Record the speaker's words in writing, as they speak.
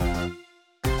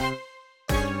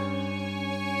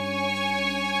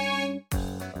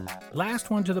Last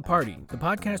One to the Party, the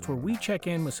podcast where we check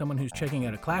in with someone who's checking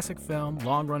out a classic film,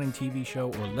 long-running TV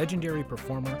show, or legendary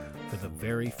performer for the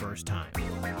very first time.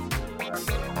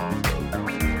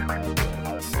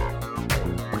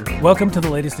 Welcome to the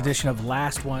latest edition of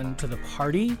Last One to the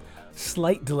Party.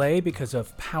 Slight delay because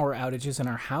of power outages in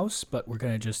our house, but we're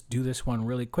going to just do this one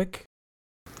really quick.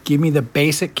 Give me the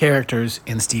basic characters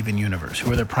in Steven Universe.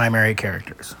 Who are the primary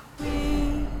characters?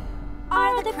 We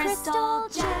are the crystal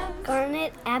gems.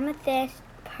 Garnet, Amethyst,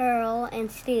 Pearl, and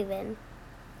Steven.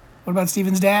 What about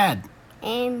Steven's dad?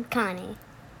 And Connie.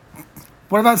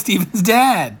 What about Steven's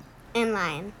dad? And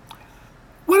Lion.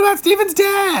 What about Steven's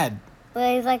dad?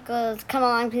 Well, he's like those come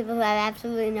along people who have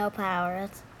absolutely no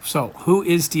powers. So, who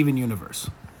is Steven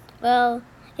Universe? Well,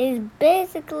 he's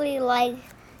basically like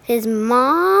his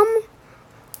mom.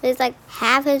 He's like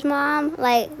half his mom,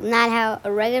 like not how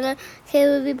a regular kid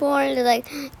would be born. It's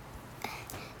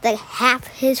like half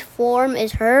his form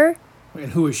is her.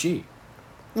 And who is she?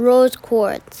 Rose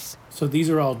quartz. So these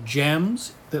are all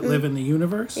gems that live in the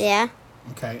universe? Yeah.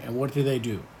 Okay, and what do they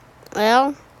do?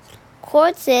 Well,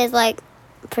 quartz is like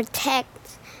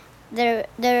protect their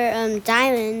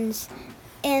diamonds,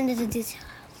 and there's a detail.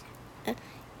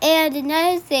 And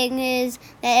another thing is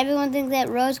that everyone thinks that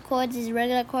rose quartz is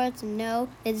regular quartz. No,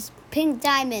 it's pink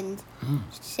diamond,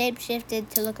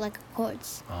 shape-shifted to look like a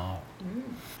quartz. Oh.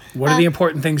 What are the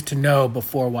important things to know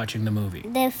before watching the movie?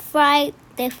 They fight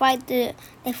the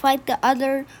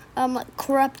other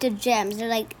corrupted gems. They're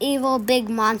like evil big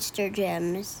monster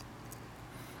gems.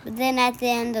 But then at the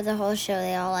end of the whole show,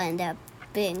 they all end up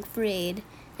being freed.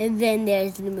 And then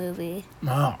there's the movie.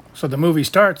 Oh, so the movie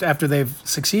starts after they've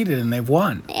succeeded and they've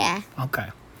won. Yeah.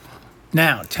 Okay.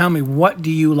 Now, tell me, what do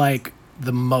you like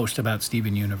the most about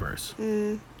Steven Universe?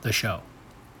 The show.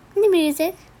 The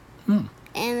music.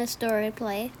 And the story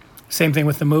play. Same thing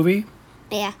with the movie?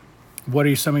 Yeah. What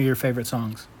are some of your favorite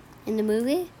songs? In the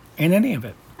movie? In any of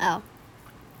it. Oh.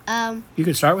 You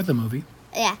could start with the movie.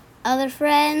 Yeah. Other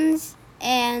Friends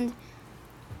and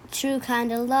True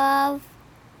Kind of Love.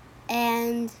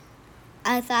 And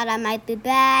I Thought I Might Be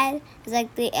Bad. It's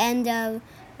like the end of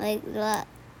the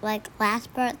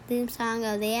last part theme song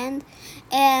of the end.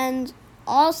 And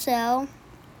also,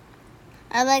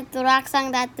 I like the rock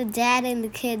song that the dad and the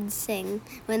kids sing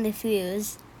when they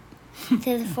fuse.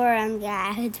 To the forearm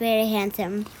guy who's very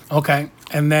handsome. Okay,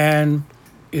 and then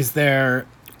is there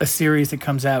a series that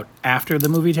comes out after the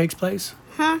movie takes place?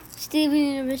 Steven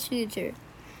Universe Future.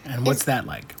 And what's that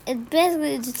like? It's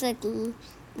basically just like...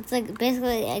 It's like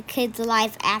basically a kid's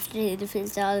life after he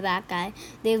defeats the other bad guy.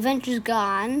 The adventure's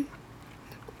gone.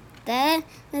 Then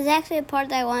there's actually a part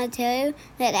that I want to tell you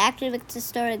that actually makes the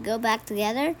story go back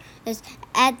together. Is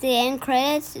at the end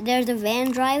credits, there's a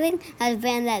van driving, a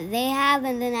van that they have,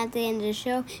 and then at the end of the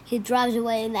show, he drives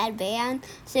away in that van.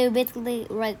 So you basically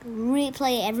like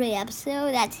replay every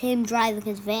episode. That's him driving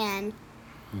his van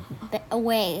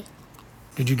away.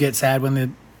 Did you get sad when the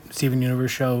Steven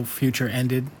Universe show Future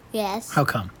ended? Yes. How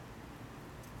come?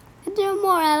 Do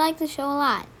more. I like the show a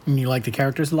lot. And you like the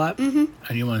characters a lot? Mm-hmm.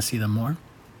 And you want to see them more?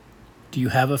 Do you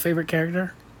have a favorite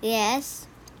character? Yes.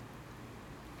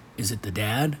 Is it the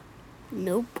dad?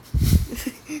 Nope.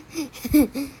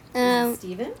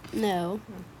 Steven? No.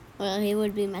 Well, he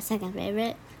would be my second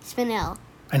favorite. Spinel.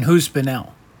 And who's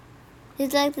Spinel?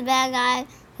 He's like the bad guy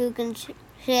who can... She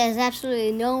has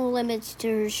absolutely no limits to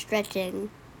her stretching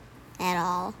at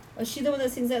all. Was she the one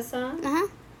that sings that song? Uh-huh.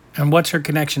 And what's her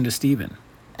connection to Steven?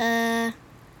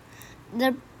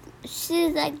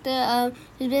 She's like the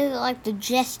she's basically like the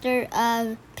jester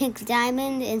of Pink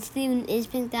Diamond, and Steven is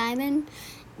Pink Diamond.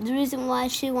 The reason why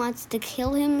she wants to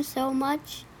kill him so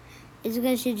much is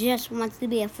because she just wants to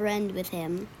be a friend with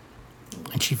him.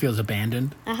 And she feels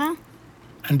abandoned? Uh-huh.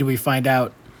 And do we find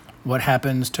out what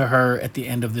happens to her at the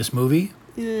end of this movie?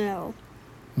 No.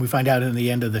 We find out in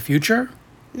the end of the future?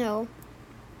 No.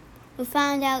 We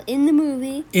found out in the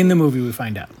movie. In the movie we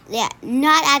find out. Yeah,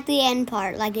 not at the end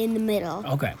part, like in the middle.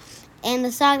 Okay. And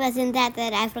the song that's in that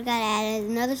I forgot to add is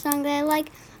another song that I like,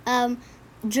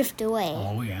 Drift Away.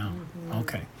 Oh, yeah. Mm-hmm.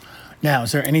 Okay. Now,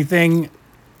 is there anything...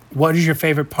 What is your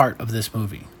favorite part of this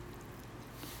movie?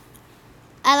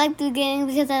 I like the beginning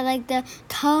because I like the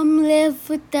come live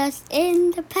with us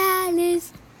in the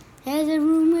palace. There's a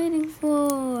room waiting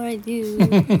for you.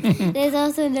 There's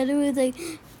also another one like...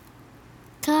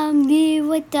 Come be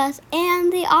with us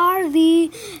and the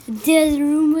RV. There's a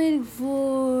room waiting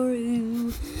for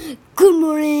you. Good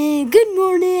morning, good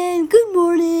morning, good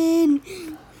morning.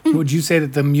 Would you say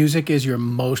that the music is your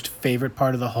most favorite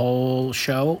part of the whole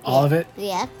show? All of it?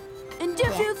 Yeah. And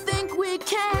if you think we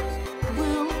can,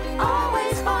 we'll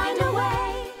always find a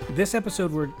way. This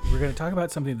episode, we're going to talk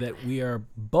about something that we are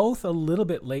both a little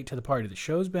bit late to the party. The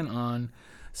show's been on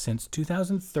since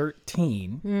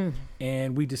 2013,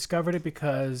 and we discovered it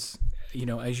because,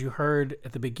 as you heard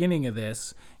at the beginning of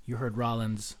this, you heard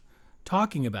Rollins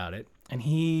talking about it, and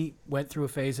he went through a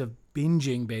phase of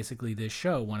binging basically this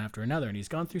show one after another, and he's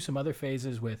gone through some other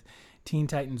phases with Teen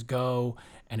Titans Go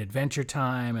and Adventure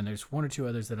Time, and there's one or two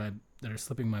others that are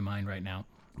slipping my mind right now,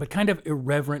 but kind of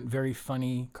irreverent, very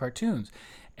funny cartoons.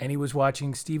 And he was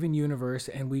watching Steven Universe,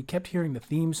 and we kept hearing the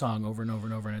theme song over and over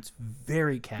and over, and it's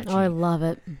very catchy. Oh, I love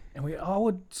it. And we all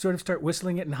would sort of start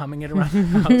whistling it and humming it around the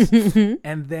house.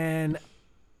 And then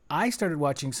I started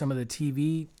watching some of the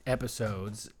TV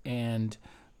episodes, and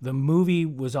the movie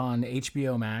was on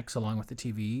HBO Max along with the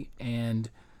TV,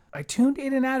 and I tuned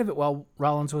in and out of it while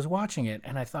Rollins was watching it,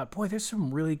 and I thought, boy, there's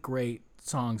some really great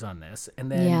songs on this.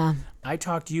 And then I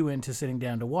talked you into sitting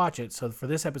down to watch it. So for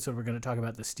this episode, we're going to talk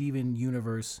about the Steven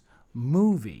Universe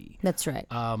movie. That's right.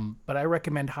 But I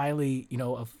recommend highly,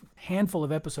 a handful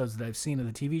of episodes that I've seen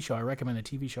of the TV show. I recommend the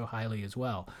TV show highly as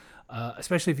well.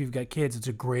 Especially if you've got kids, it's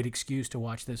a great excuse to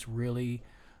watch this really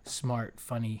smart,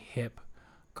 funny, hip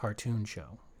cartoon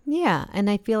show. Yeah, and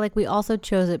I feel like we also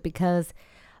chose it because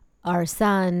our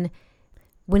son,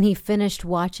 when he finished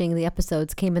watching the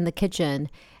episodes, came in the kitchen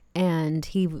and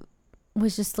he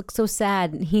was just looked so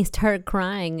sad, and he started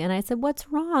crying, and I said, "What's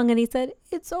wrong?" And he said,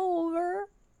 "It's over."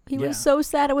 He was so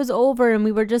sad it was over, and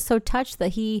we were just so touched that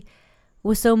he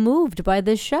was so moved by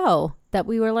this show that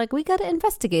we were like, we got to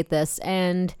investigate this,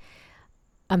 and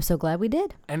I'm so glad we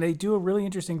did. And they do a really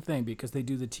interesting thing because they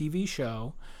do the TV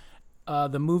show.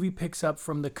 The movie picks up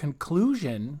from the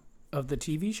conclusion of the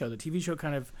TV show. The TV show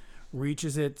kind of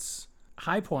reaches its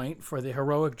high point for the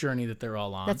heroic journey that they're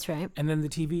all on. That's right. And then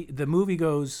the movie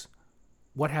goes,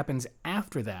 what happens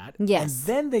after that? Yes. And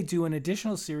then they do an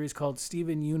additional series called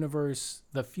Steven Universe,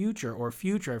 The Future, or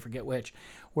Future, I forget which,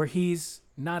 where he's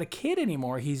not a kid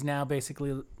anymore. He's now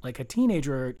basically like a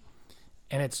teenager,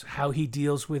 and it's how he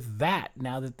deals with that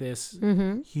now that this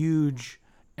huge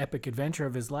epic adventure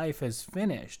of his life has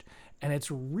finished. And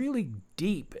it's really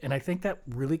deep, and I think that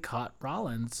really caught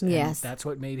Rollins. Yes. And that's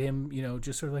what made him,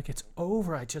 just sort of like, it's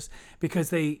over. Because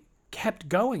they kept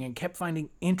going and kept finding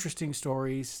interesting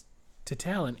stories to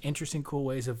tell and interesting, cool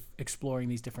ways of exploring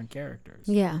these different characters.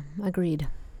 Yeah, agreed.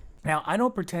 Now, I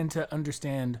don't pretend to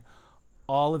understand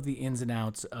all of the ins and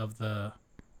outs of the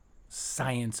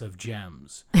science of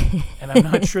gems. And I'm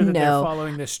not sure that they're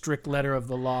following the strict letter of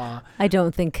the law. I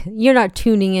don't think you're not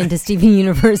tuning into Steven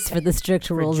Universe for the strict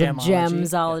rules of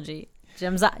gemsology. Yeah.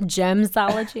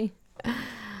 Gemsology.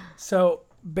 So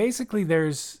basically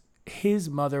his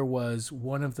mother was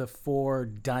one of the 4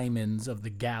 diamonds of the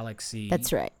galaxy.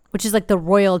 That's right. Which is like the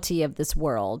royalty of this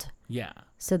world. Yeah.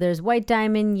 So there's white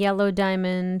diamond, yellow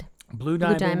diamond, blue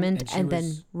diamond, and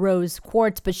then rose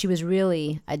quartz, but she was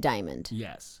really a diamond.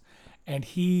 Yes. And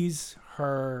he's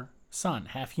her son,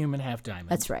 half human, half diamond.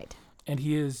 That's right. And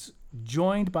he is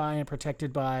joined by and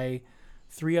protected by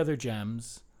 3 other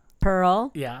gems.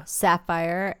 Pearl, yeah,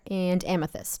 sapphire, and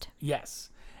amethyst. Yes.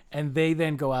 And they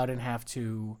then go out and have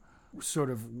to sort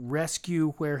of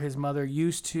rescue where his mother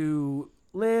used to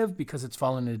live because it's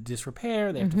fallen into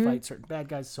disrepair. They have to fight certain bad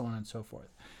guys, so on and so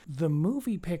forth. The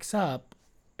movie picks up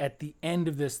at the end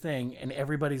of this thing, and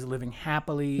everybody's living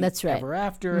happily ever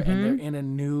after, and they're in a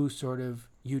new sort of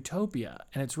utopia.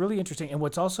 And it's really interesting. And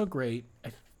what's also great,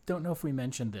 I don't know if we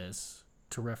mentioned this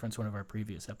to reference one of our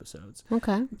previous episodes.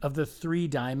 Okay. Of the 3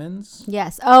 diamonds.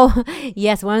 Yes. Oh,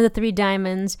 yes. One of the 3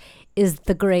 diamonds is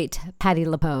the great Patti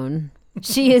LuPone.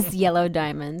 She is yellow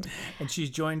diamond. And she's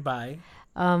joined by...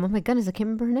 oh my goodness, I can't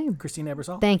remember her name. Christine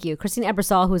Ebersole. Thank you. Christine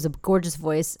Ebersole, who has a gorgeous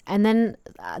voice. And then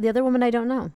the other woman I don't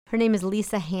know. Her name is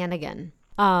Lisa Hannigan.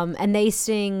 And they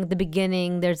sing the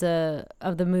beginning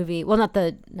of the movie. Well, not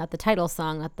the title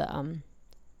song, not the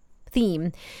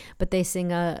theme, but they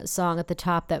sing a song at the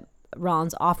top that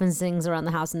Rollins often sings around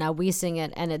the house, and now we sing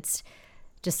it, and it's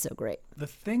just so great. The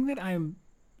thing that I'm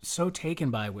so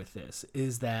taken by with this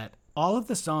is that all of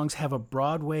the songs have a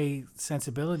Broadway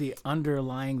sensibility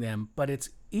underlying them, but it's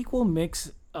equal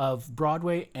mix of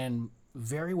Broadway and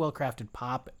very well crafted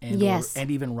pop and and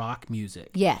even rock music.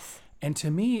 Yes. And to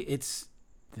me, this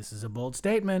is a bold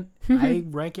statement. I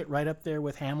rank it right up there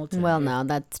with Hamilton. Well, no,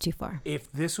 that's too far. If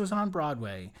this was on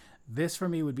Broadway, this for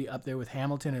me would be up there with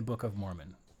Hamilton and Book of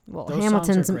Mormon. Well, Those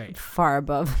Hamilton's songs are great. Far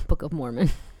above Book of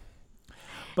Mormon.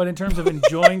 But in terms of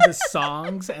enjoying the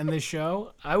songs and the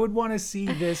show, I would want to see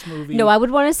this movie. No, I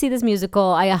would want to see this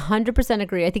musical. I 100%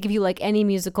 agree. I think if you like any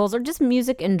musicals or just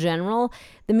music in general,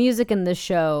 the music in this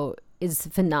show is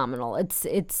phenomenal. It's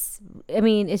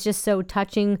just so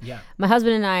touching. Yeah. My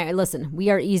husband and I, listen, we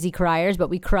are easy criers, but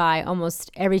we cry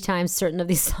almost every time certain of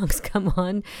these songs come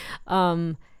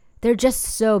on. They're just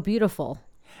so beautiful.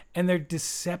 And they're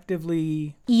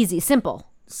deceptively easy, simple,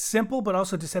 but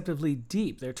also deceptively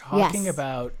deep. They're talking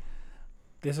about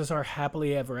this is our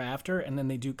happily ever after, and then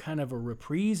they do kind of a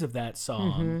reprise of that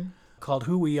song called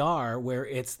Who We Are, where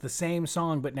it's the same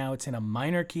song, but now it's in a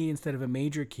minor key instead of a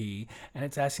major key, and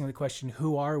it's asking the question,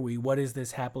 who are we? What is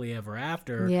this happily ever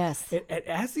after? Yes. It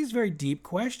asks these very deep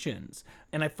questions,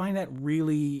 and I find that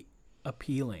really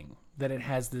appealing, that it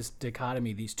has this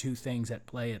dichotomy, these two things at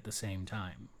play at the same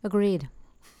time. Agreed.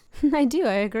 I do.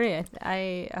 I agree.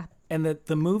 And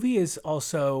the movie is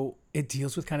also, it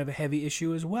deals with kind of a heavy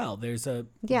issue as well. There's the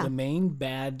main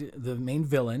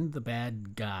villain, the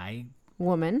bad guy,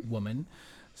 woman,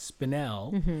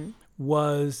 Spinell,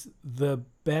 was the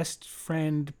best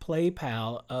friend play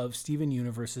pal of Steven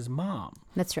Universe's mom.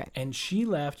 That's right. And she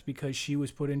left because she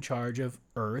was put in charge of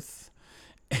Earth,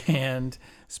 and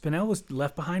Spinell was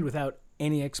left behind without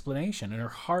any explanation, and her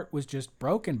heart was just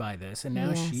broken by this, and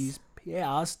now she's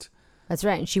pissed. That's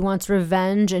right. And she wants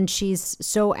revenge, and she's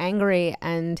so angry.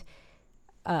 And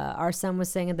our son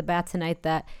was saying at the bat tonight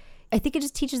that I think it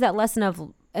just teaches that lesson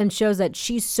of, and shows that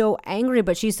she's so angry,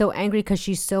 but she's so angry because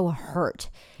she's so hurt.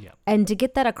 Yeah. And to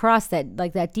get that across, that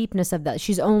like that deepness of that,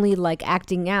 she's only like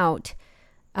acting out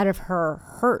of her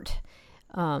hurt.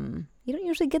 You don't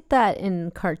usually get that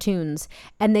in cartoons.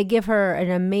 And they give her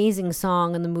an amazing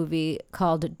song in the movie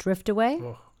called Drift Away.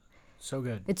 Oh, so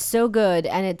good. It's so good.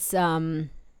 And it's, it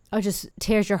just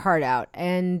tears your heart out.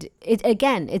 And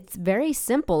it's very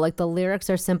simple. Like the lyrics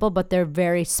are simple, but they're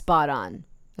very spot on.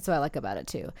 That's what I like about it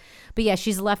too. But yeah,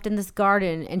 she's left in this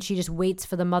garden and she just waits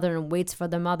for the mother and waits for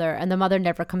the mother. And the mother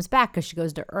never comes back because she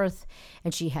goes to Earth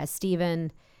and she has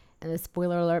Steven. And the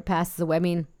spoiler alert, passes away. I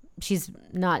mean, she's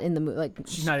not in the movie. Like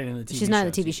she's not in the TV. She's not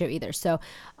in the TV show either. So,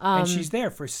 and she's there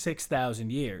for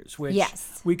 6,000 years. Which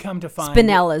we come to find,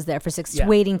 Spinell is there for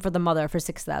waiting for the mother for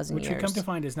 6,000 years. Which we come to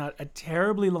find is not a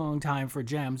terribly long time for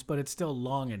Gems, but it's still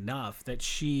long enough that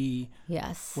she,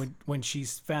 when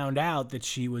she's found out that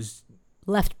she was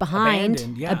left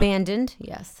behind, abandoned.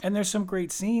 Yes. And there's some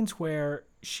great scenes where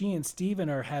she and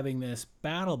Steven are having this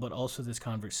battle, but also this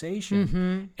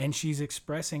conversation, and she's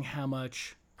expressing how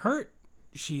much hurt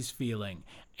she's feeling,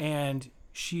 and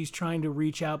she's trying to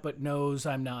reach out but knows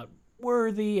I'm not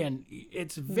worthy, and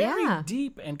it's very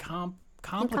deep and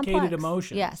complicated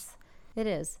emotions. Yes, it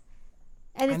is.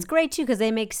 And it's great too because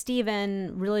they make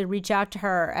Steven really reach out to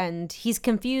her, and he's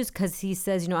confused because he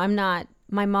says, I'm not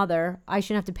my mother. I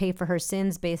shouldn't have to pay for her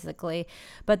sins, basically.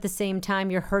 But at the same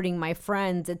time, you're hurting my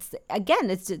friends. It's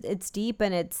deep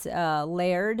and it's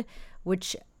layered,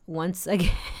 which once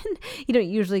again you don't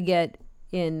usually get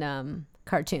in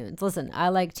cartoons. Listen, I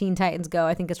like Teen Titans Go.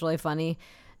 I think it's really funny.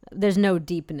 There's no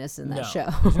deepness in that show.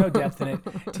 There's no depth in it.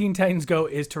 Teen Titans Go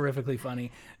is terrifically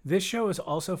funny. This show is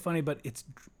also funny, but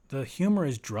the humor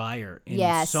is drier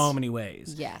in so many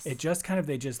ways. Yes. It just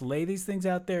they just lay these things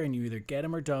out there and you either get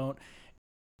them or don't.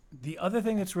 The other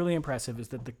thing that's really impressive is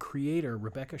that the creator,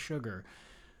 Rebecca Sugar,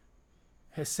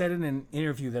 has said in an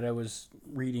interview that I was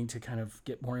reading to kind of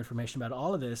get more information about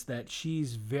all of this, that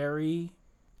she's very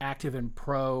active and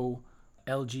pro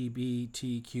LGBTQIA,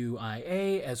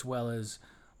 as well as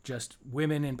just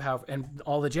women in power, and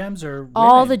all the Gems are women.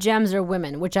 All the Gems are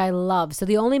women, which I love. So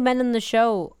the only men in the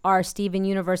show are Steven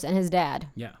Universe and his dad.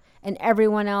 Yeah. And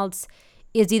everyone else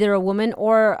is either a woman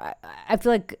or I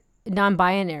feel like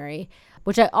non-binary,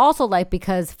 which I also like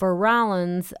because for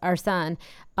Rollins, our son,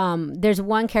 there's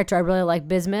one character I really like,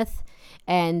 Bismuth.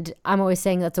 And I'm always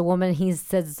saying that's a woman. He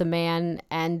says it's a man.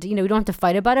 And, we don't have to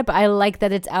fight about it. But I like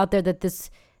that it's out there that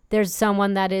there's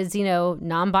someone that is,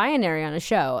 non-binary on a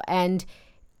show. And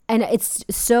it's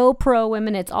so pro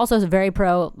women. It's also very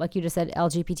pro, like you just said,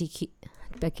 LGBTQIA,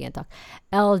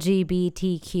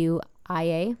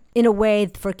 in a way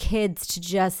for kids to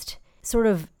just sort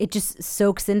of, it just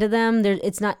soaks into them.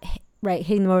 It's not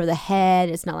hitting them over the head.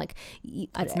 It's not like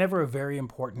it's never a very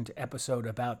important episode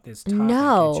about this topic.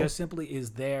 No, it just simply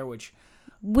is there, which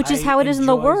is how it is in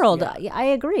the world. Yeah. I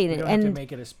agree. We don't have to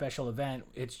make it a special event.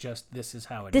 It's just this is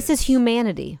how it is. This is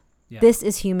humanity. Yeah. This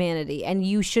is humanity, and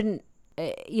you shouldn't.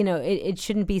 It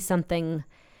shouldn't be something.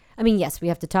 I mean, yes, we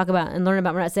have to talk about and learn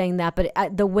about. We're not saying that, but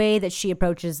the way that she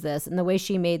approaches this and the way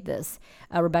she made this,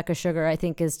 Rebecca Sugar, I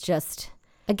think, is just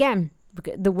again.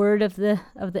 The word of the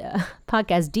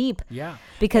podcast, deep. Yeah.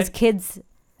 Because kids,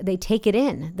 they take it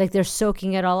in. Like they're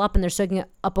soaking it all up, and they're soaking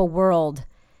up a world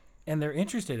and they're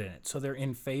interested in it, so they're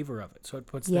in favor of it. So it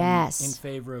puts Yes. them in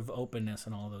favor of openness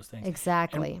and all those things.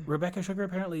 Exactly. And Rebecca Sugar,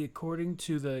 apparently, according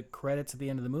to the credits at the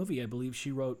end of the movie, I believe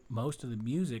she wrote most of the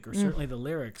music, or certainly the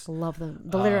lyrics. Love them.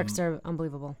 The lyrics are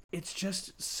unbelievable. It's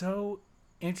just so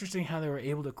interesting how they were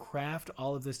able to craft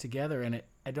all of this together. And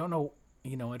I don't know,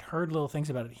 I'd heard little things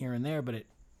about it here and there, but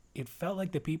it felt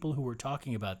like the people who were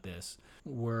talking about this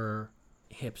were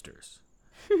hipsters.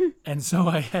 And so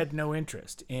I had no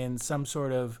interest in some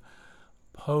sort of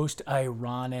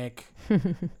post-ironic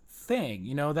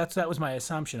thing. That was my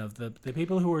assumption of the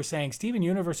people who were saying Steven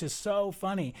Universe is so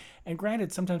funny. And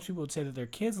granted, sometimes people would say that their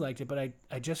kids liked it, but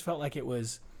I just felt like it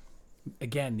was,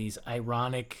 again, these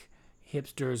ironic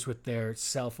hipsters with their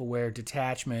self-aware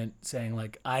detachment saying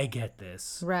like, I get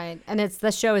this. Right. And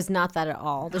the show is not that at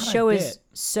all. The Not a show is bit.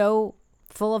 so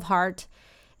full of heart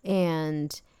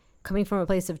and coming from a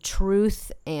place of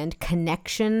truth and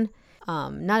connection.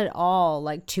 Not at all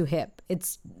like too hip.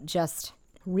 It's just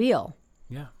real.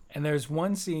 Yeah. And there's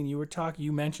one scene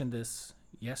you mentioned this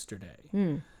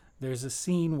yesterday. There's a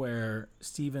scene where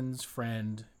Steven's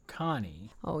friend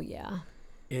Connie Oh, yeah.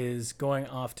 is going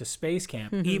off to space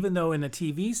camp, even though in the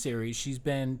TV series she's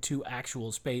been to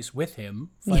actual space with him,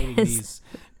 fighting these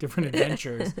different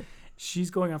adventures.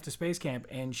 She's going off to space camp,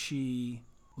 and she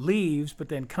leaves, but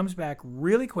then comes back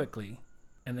really quickly,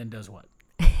 and then does what?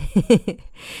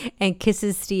 And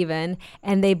kisses Steven,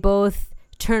 and they both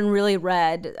turn really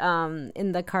red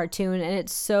in the cartoon, and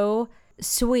it's so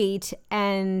sweet.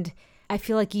 And I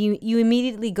feel like you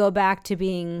immediately go back to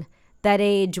being that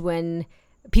age when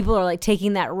people are like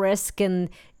taking that risk and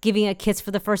giving a kiss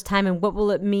for the first time, and what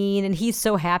will it mean? And he's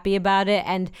so happy about it.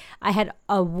 And I had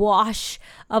a wash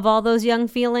of all those young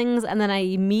feelings, and then I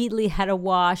immediately had a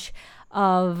wash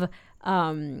of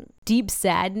deep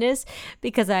sadness,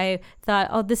 because I thought,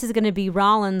 oh, this is going to be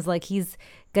Rollins. Like, he's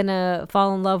going to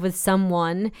fall in love with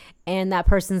someone, and that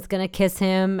person's going to kiss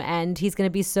him, and he's going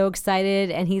to be so excited,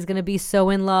 and he's going to be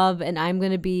so in love, and I'm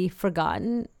going to be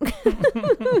forgotten.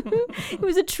 It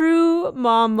was a true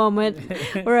mom moment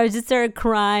where I just started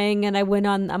crying, and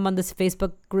I'm on this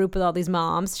Facebook group with all these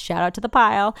moms, shout out to the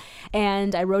pile,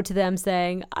 and I wrote to them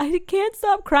saying, I can't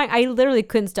stop crying. I literally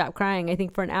couldn't stop crying, I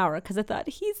think, for an hour, because I thought,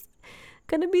 he's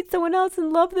going to meet someone else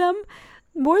and love them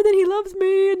more than he loves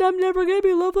me, and I'm never going to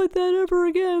be loved like that ever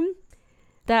again.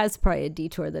 That's probably a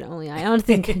detour that only I don't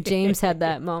think James had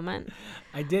that moment.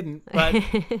 I didn't, but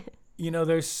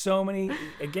there's so many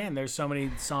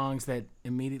songs that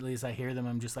immediately as I hear them,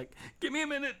 I'm just like, give me a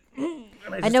minute.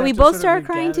 I know we both started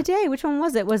crying today. Which one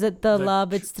was it? Was it the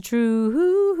love? It's the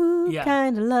true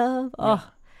kind of love. Oh, yeah.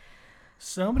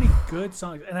 So many good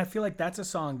songs, and I feel like that's a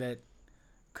song that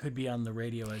could be on the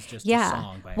radio as just a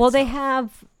song by well,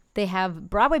 itself. they have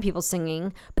Broadway people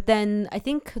singing, but then I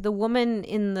think the woman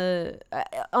in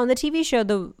on the TV show,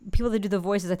 the people that do the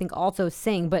voices, I think also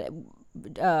sing. But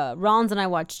Rollins and I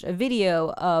watched a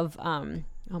video of oh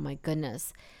my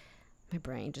goodness, my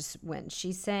brain just went.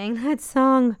 She sang that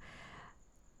song.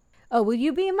 Oh, Will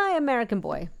You Be My American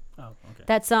Boy? Oh, okay.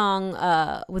 That song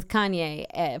with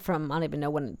Kanye from, I don't even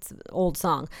know when, it's an old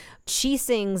song. She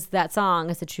sings that song,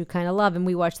 It's the True Kind of Love, and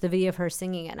we watched the video of her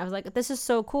singing it. And I was like, this is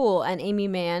so cool. And Amy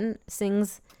Mann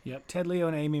sings. Yep, Ted Leo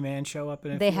and Amy Mann show up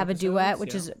in it. They have a duet,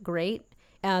 which is great.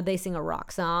 They sing a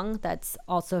rock song that's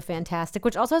also fantastic,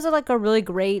 which also has a really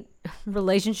great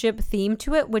relationship theme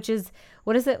to it, which is,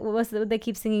 what is it? What they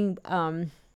keep singing?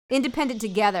 Independent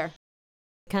Together.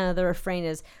 Kind of the refrain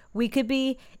is, we could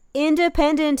be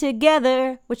independent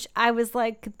together, which I was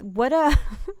like, what a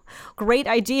great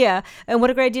idea, and what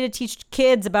a great idea to teach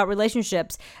kids about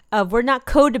relationships. We're not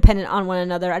codependent on one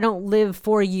another. I don't live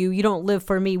for you, you don't live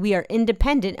for me. We are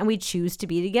independent, and we choose to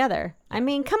be together. I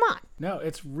mean, come on. No,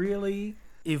 it's really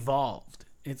evolved.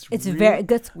 It's really, very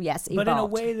good. Yes, evolved. But in a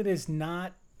way that is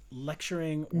not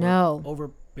lecturing or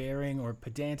overbearing or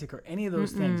pedantic or any of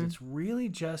those things. It's really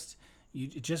just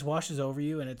it just washes over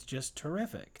you, and it's just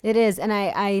terrific. It is. And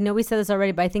I know we said this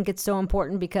already, but I think it's so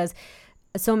important because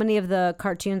so many of the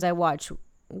cartoons I watch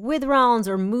with Rollins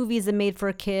or movies that made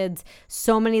for kids,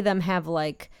 so many of them have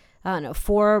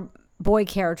 4 boy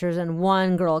characters and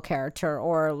 1 girl character,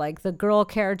 or the girl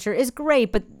character is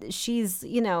great, but she's,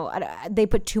 they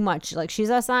put too much, she's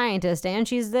a scientist and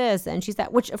she's this and she's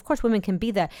that, which of course women can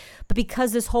be that, but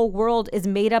because this whole world is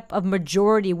made up of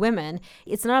majority women,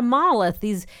 it's not a monolith.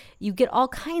 You get all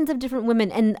kinds of different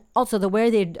women, and also the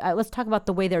way let's talk about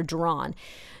the way they're drawn.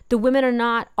 The women are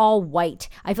not all white.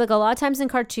 I feel like a lot of times in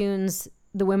cartoons,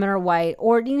 the women are white,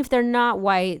 or even if they're not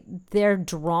white, they're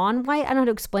drawn white. I don't know how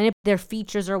to explain it. Their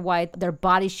features are white. Their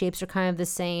body shapes are kind of the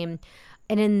same.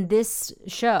 And in this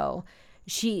show,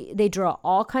 They draw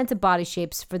all kinds of body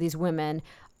shapes for these women.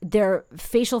 Their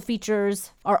facial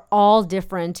features are all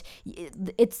different.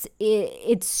 It's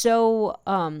so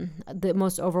the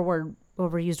most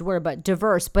overused word, but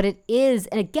diverse. But it is,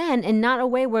 and again, and not a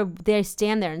way where they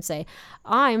stand there and say,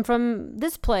 "I'm from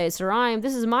this place," or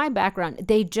 "This is my background."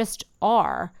 They just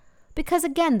are, because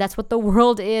again, that's what the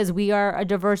world is. We are a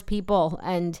diverse people,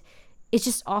 and it's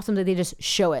just awesome that they just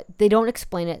show it. They don't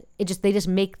explain it. They just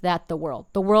make that the world.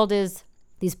 The world is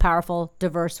these powerful,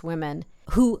 diverse women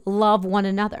who love one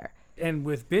another. And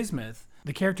with Bismuth,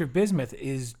 the character of Bismuth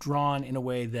is drawn in a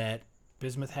way that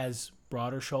Bismuth has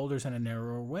broader shoulders and a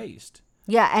narrower waist.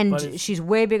 Yeah, and she's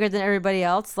way bigger than everybody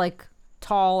else, like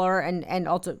taller and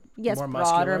also, yes, more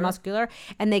broader, muscular.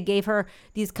 And they gave her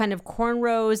these kind of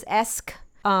cornrows-esque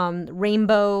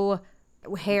rainbow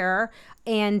hair.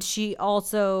 And she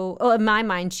also, in my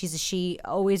mind, she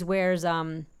always wears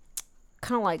kind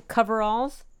of like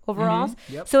overalls.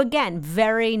 Mm-hmm. Yep. So again,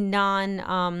 very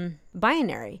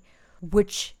non-binary,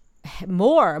 which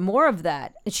more of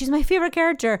that. She's my favorite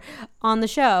character on the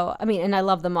show. I mean, and I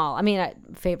love them all. I mean, I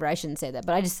shouldn't say that,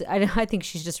 but I think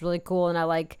she's just really cool, and I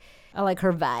like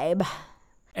her vibe.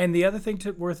 And the other thing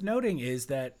worth noting is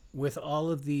that with all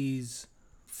of these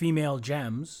female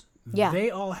gems, they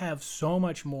all have so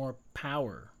much more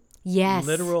power. Yes.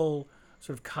 Literal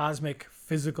sort of cosmic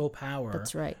physical power.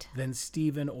 That's right. Than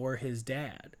Stephen or his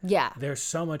dad. Yeah. They're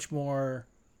so much more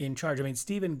in charge. I mean,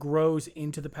 Stephen grows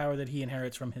into the power that he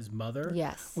inherits from his mother.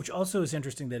 Yes. Which also is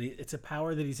interesting that it's a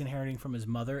power that he's inheriting from his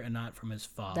mother and not from his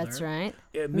father. That's right.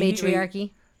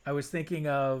 Matriarchy. I was thinking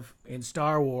of, in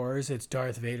Star Wars, it's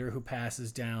Darth Vader who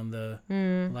passes down the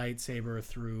lightsaber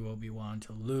through Obi-Wan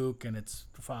to Luke, and it's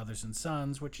fathers and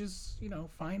sons, which is,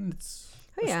 fine. It's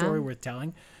a story worth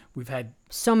telling. We've had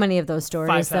so many of those stories,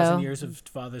 5,000 years of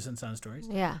fathers and son stories.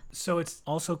 Yeah. So it's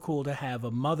also cool to have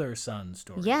a mother-son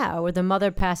story. Yeah, where the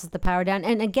mother passes the power down.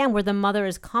 And again, where the mother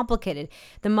is complicated.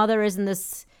 The mother is in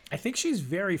this... I think she's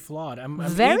very flawed. I'm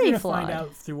very eager to flawed. find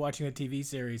out through watching the TV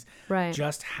series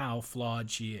just how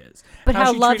flawed she is. But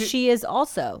how loved she is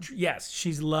also. Yes,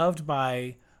 she's loved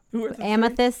by... Who are the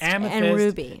Amethyst three? and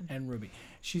Ruby. And Ruby.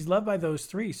 She's loved by those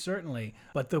three, certainly.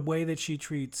 But the way that she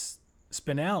treats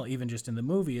Spinell, even just in the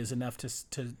movie, is enough to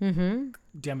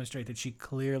demonstrate that she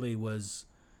clearly was...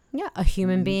 Yeah, a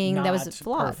human being that was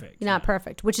flawed. Not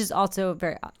perfect, which is also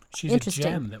very She's interesting.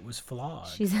 A gem that was flawed.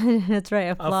 That's right,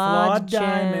 a flawed gem,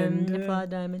 diamond. A flawed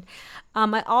diamond.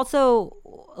 I also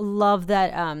love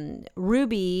that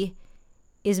Ruby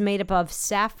is made up of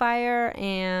sapphire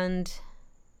and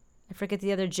I forget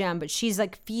the other gem, but she's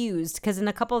like fused because in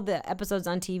a couple of the episodes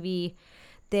on TV,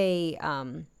 they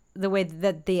the way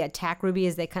that they attack Ruby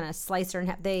is they kind of slice her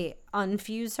and they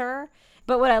unfuse her.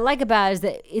 But what I like about it is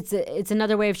that it's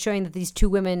another way of showing that these two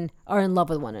women are in love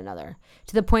with one another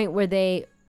to the point where they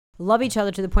love each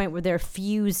other to the point where they're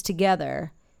fused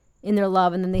together in their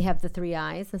love, and then they have the three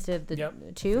eyes instead of the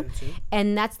two.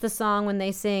 And that's the song when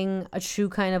they sing A True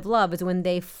Kind of Love is when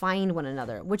they find one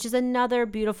another, which is another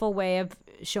beautiful way of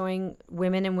showing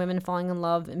women and women falling in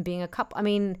love and being a couple. I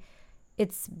mean,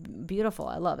 it's beautiful.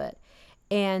 I love it.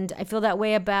 And I feel that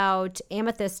way about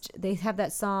Amethyst. They have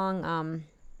that song...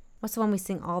 what's the one we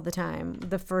sing all the time?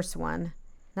 The first one.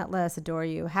 Not Let Us Adore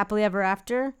You. Happily Ever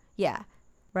After? Yeah.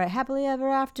 Right. Happily Ever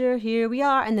After. Here we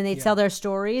are. And then they tell their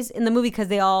stories in the movie because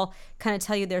they all kind of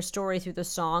tell you their story through the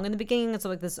song. In the beginning, it's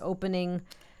like this opening.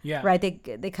 Yeah. Right.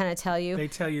 They kind of tell you. They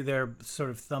tell you their sort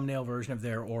of thumbnail version of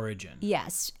their origin.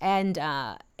 Yes. And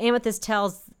Amethyst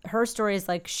tells her stories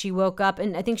like she woke up.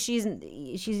 And I think she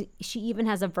even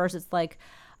has a verse that's like,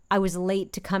 I was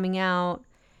late to coming out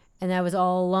and I was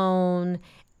all alone.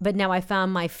 But now I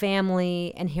found my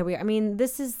family, and here we are. I mean,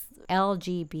 this is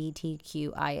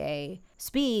LGBTQIA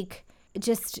speak,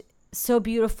 just so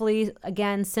beautifully,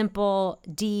 again, simple,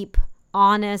 deep,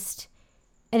 honest,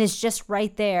 and it's just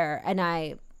right there. And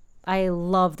I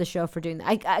love the show for doing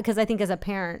that. Because I think as a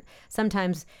parent,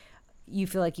 sometimes you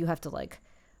feel like you have to I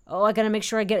got to make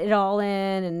sure I get it all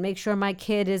in and make sure my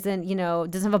kid isn't,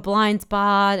 doesn't have a blind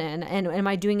spot, and am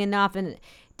I doing enough? And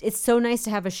it's so nice to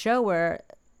have a show where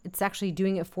it's actually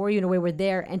doing it for you in a way where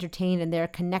they're entertained and they're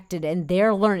connected and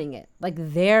they're learning it. Like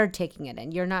they're taking it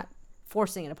and you're not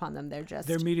forcing it upon them.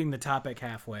 They're meeting the topic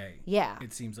halfway. Yeah.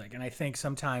 It seems like. And I think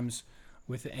sometimes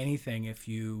with anything, if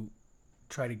you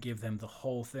try to give them the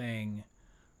whole thing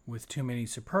with too many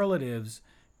superlatives,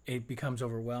 it becomes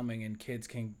overwhelming and kids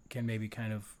can maybe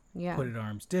kind of put it at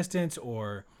arm's distance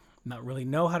or not really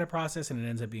know how to process, and it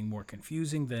ends up being more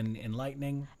confusing than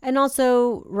enlightening. And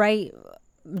also, right,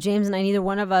 James and I, neither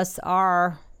one of us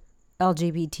are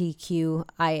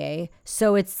LGBTQIA.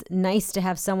 So it's nice to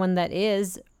have someone that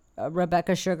is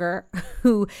Rebecca Sugar,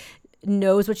 who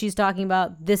knows what she's talking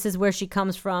about. This is where she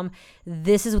comes from.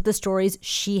 This is what the stories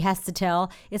she has to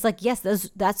tell. It's like, yes,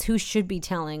 that's who should be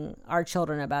telling our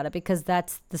children about it, because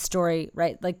that's the story,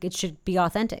 right? Like, it should be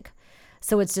authentic.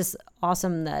 So it's just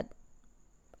awesome that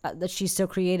she's so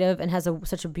creative and has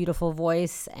such a beautiful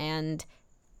voice and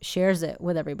shares it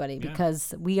with everybody,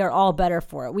 because we are all better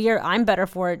for it. I'm better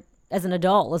for it as an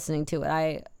adult listening to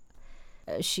it.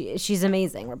 She's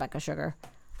amazing, Rebecca Sugar.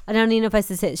 I don't even know if I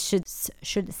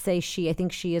should say she. I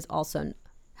think she is also,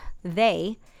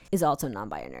 they is also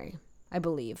non-binary, I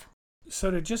believe.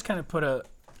 So to just kind of put a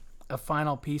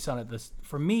final piece on it,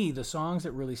 for me, the songs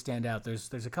that really stand out,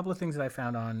 there's a couple of things that I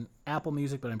found on Apple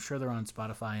Music, but I'm sure they're on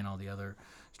Spotify and all the other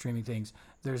streaming things.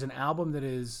 There's an album that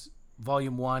is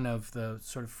volume 1 of the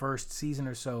sort of first season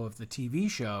or so of the TV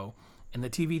show, and the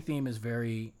TV theme is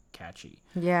very catchy.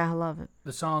 Yeah, I love it.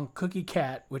 The song Cookie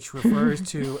Cat, which refers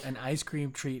to an ice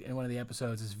cream treat in one of the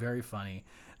episodes, is very funny.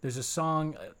 There's a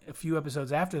song a few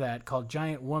episodes after that called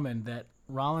Giant Woman that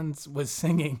Rollins was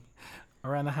singing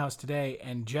around the house today,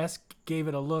 and Jess gave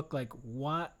it a look like,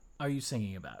 what are you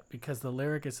singing about? Because the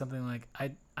lyric is something like,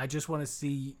 I just want to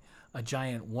see a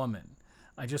giant woman.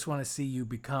 I just want to see you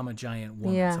become a giant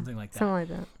woman, something like that. Something like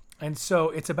that. And so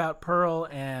it's about Pearl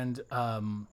and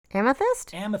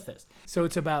Amethyst? Amethyst. So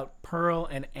it's about Pearl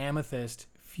and Amethyst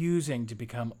fusing to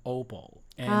become Opal.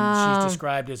 And she's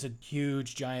described as a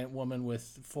huge giant woman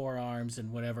with 4 arms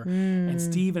and whatever. And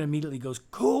Steven immediately goes,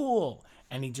 cool!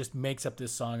 And he just makes up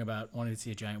this song about wanting to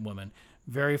see a giant woman.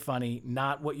 Very funny.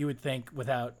 Not what you would think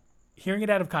without hearing it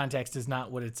out of context is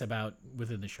not what it's about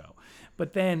within the show.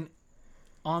 But then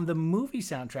on the movie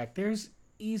soundtrack, there's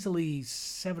easily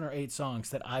 7 or 8 songs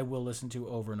that I will listen to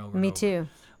over and over and over. Me too.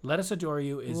 Let Us Adore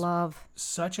You is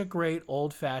such a great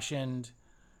old-fashioned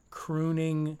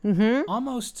crooning,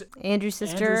 almost Andrew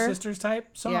Sisters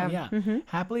type song. Yeah. Mm-hmm.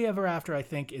 Happily Ever After, I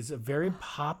think, is a very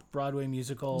pop Broadway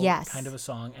musical kind of a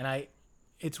song. And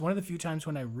it's one of the few times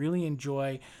when I really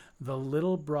enjoy the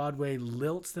little Broadway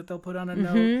lilts that they'll put on a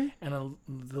note, and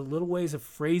the little ways of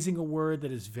phrasing a word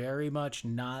that is very much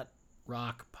not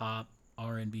rock, pop,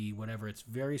 R&B, whatever. It's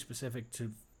very specific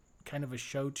to kind of a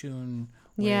show tune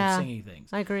way of singing things.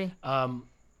 I agree.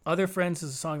 Other Friends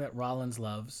is a song that Rollins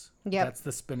loves. Yep. That's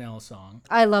the Spinell song.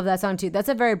 I love that song too. That's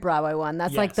a very Broadway one.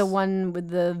 That's like the one with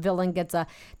the villain gets like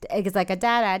a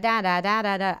da da da da da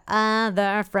da da.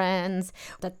 Other friends.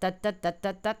 Da, da, da, da,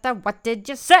 da, da, da. What did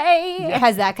you say? It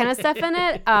has that kind of stuff in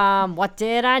it. What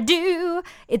did I do?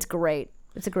 It's great.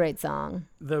 It's a great song.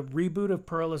 The reboot of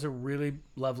Pearl is a really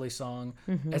lovely song.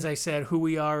 As I said, Who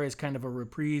We Are is kind of a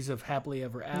reprise of Happily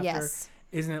Ever After. Yes.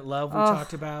 Isn't It Love we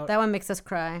talked about? That one makes us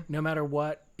cry. No Matter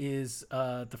What is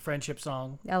the friendship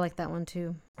song. I like that one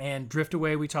too. And Drift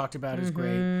Away we talked about is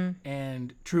great.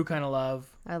 And True Kind of Love.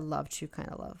 I love True Kind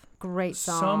of Love. Great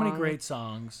song. So many great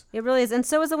songs. It really is. And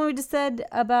so is the one we just said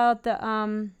about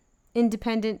the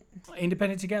Independent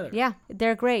Together. Yeah,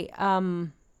 they're great.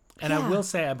 And I will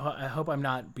say, I hope I'm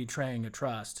not betraying a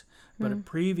trust, but a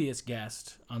previous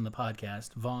guest on the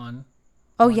podcast, Vaughn.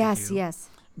 Oh, yes.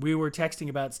 We were texting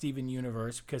about Steven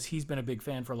Universe because he's been a big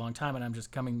fan for a long time, and I'm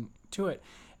just coming to it.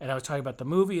 And I was talking about the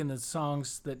movie and the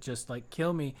songs that just like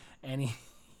kill me. And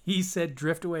he said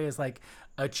Drift Away is like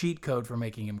a cheat code for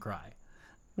making him cry,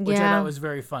 which I thought was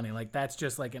very funny. Like, that's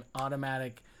just like an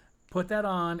automatic, put that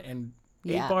on and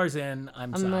 8 bars in,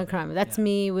 I'm going to cry. That's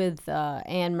me with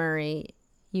Anne Murray.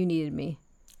 You Needed Me.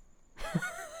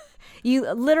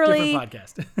 You literally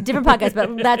different podcast,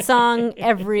 but that song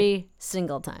every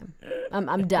single time.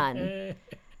 I'm done.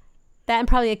 That and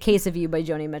probably A Case of You by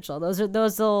Joni Mitchell.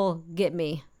 Those'll get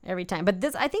me every time.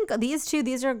 But I think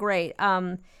these are great.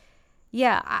 I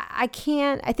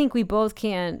think we both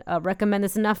can't recommend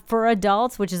this enough for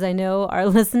adults, which is I know our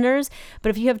listeners. But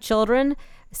if you have children,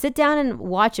 sit down and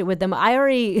watch it with them. I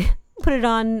already put it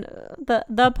on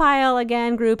the Pile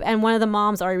Again group, and one of the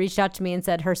moms already reached out to me and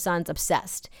said her son's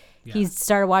obsessed. Yeah. He's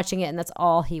started watching it, and that's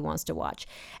all he wants to watch.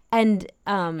 And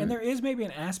there is maybe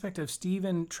an aspect of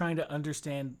Steven trying to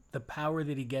understand the power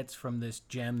that he gets from this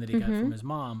gem that he got from his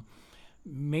mom.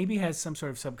 Maybe has some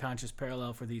sort of subconscious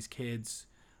parallel for these kids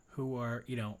who are,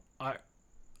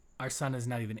 our son is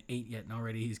not even 8 yet, and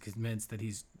already he's convinced that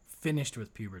he's finished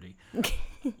with puberty,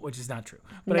 which is not true.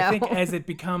 But I think as it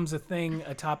becomes a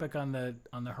topic on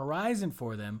the horizon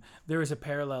for them, there is a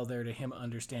parallel there to him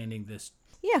understanding this.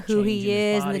 Yeah, who he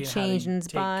is and the change in his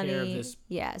body. Take care of this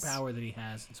power that he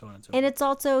has, and so on and so forth. And it's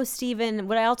also Steven.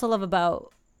 What I also love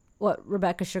about what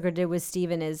Rebecca Sugar did with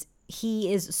Steven is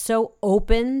he is so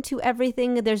open to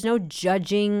everything. There's no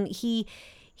judging. He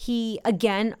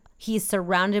again, he's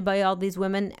surrounded by all these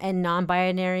women and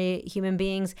non-binary human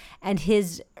beings, and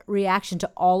his reaction to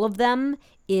all of them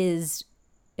is,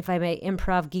 if I may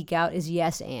improv geek out, is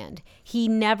yes and. He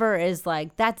never is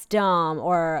like, that's dumb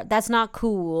or that's not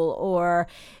cool or,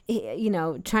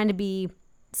 trying to be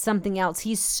something else.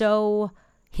 He's so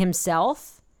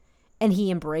himself, and he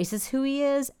embraces who he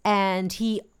is, and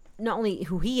he not only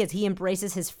who he is, he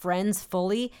embraces his friends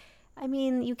fully. I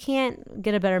mean, you can't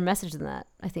get a better message than that,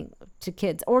 I think, to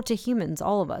kids or to humans,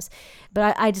 all of us.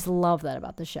 But I just love that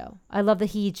about the show. I love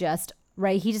that he just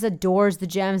adores the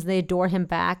gems, and they adore him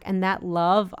back. And that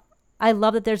love, I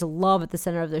love that there's love at the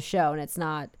center of the show, and it's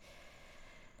not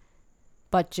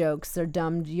butt jokes or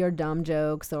you're dumb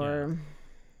jokes or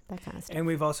that kind of stuff. And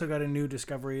we've also got a new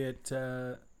discovery at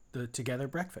the Together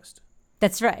Breakfast.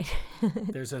 That's right.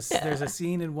 There's a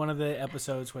scene in one of the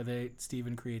episodes where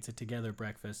Steven creates a Together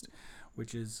Breakfast,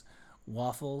 which is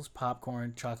waffles,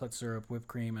 popcorn, chocolate syrup, whipped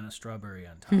cream, and a strawberry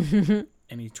on top.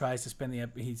 And he tries to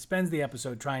spends the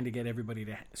episode trying to get everybody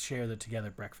to share the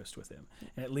Together Breakfast with him,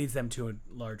 and it leads them to a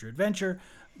larger adventure.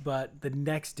 But the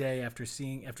next day, after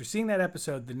seeing that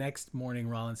episode, the next morning,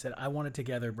 Rollins said, "I want a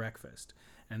Together Breakfast,"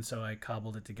 and so I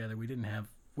cobbled it together. We didn't have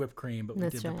whipped cream, but we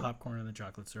did the popcorn and the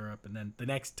chocolate syrup, and then the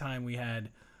next time we had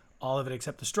all of it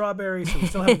except the strawberry, so we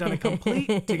still haven't done a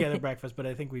complete Together Breakfast, but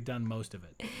I think we've done most of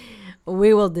it.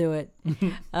 We will do it.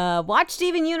 Watch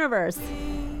Steven Universe.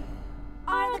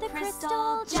 Are the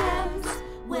crystal gems,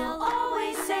 we'll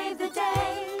always save the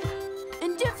day.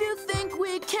 And if you think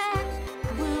we can,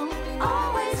 we'll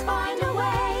always find a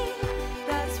way.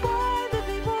 That's why the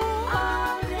people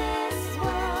of this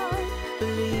world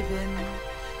believe in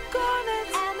Garnet,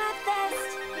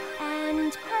 amethyst,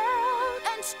 and pearl,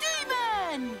 and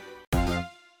Steven!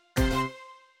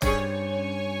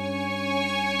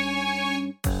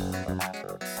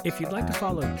 If you'd like to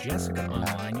follow Jessica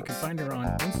online, you can find her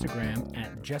on Instagram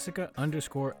at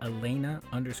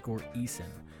Jessica_Elena_Eason.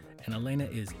 And Elena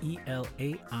is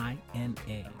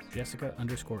ELAINA.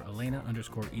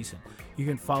 Jessica_Elena_Eason. You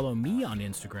can follow me on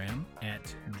Instagram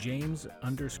at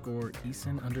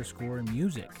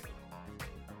James_Eason_music.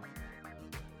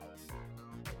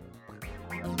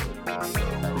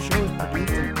 The show is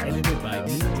produced and edited by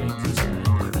me, James Eason,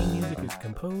 and the theme music is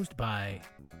composed by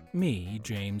me,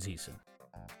 James Eason.